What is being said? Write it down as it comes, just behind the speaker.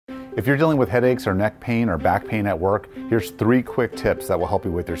If you're dealing with headaches or neck pain or back pain at work, here's 3 quick tips that will help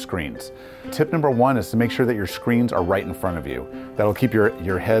you with your screens. Tip number 1 is to make sure that your screens are right in front of you. That'll keep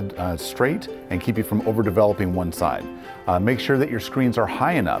your head straight and keep you from overdeveloping one side. Make sure that your screens are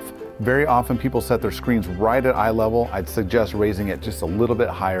high enough. Very often people set their screens right at eye level. I'd suggest raising it just a little bit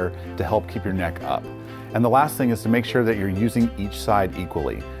higher to help keep your neck up. And the last thing is to make sure that you're using each side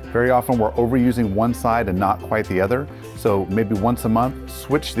equally. Very often we're overusing one side and not quite the other. So maybe once a month,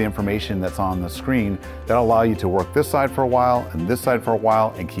 switch the information that's on the screen. That'll allow you to work this side for a while and this side for a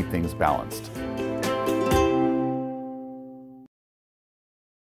while and keep things balanced.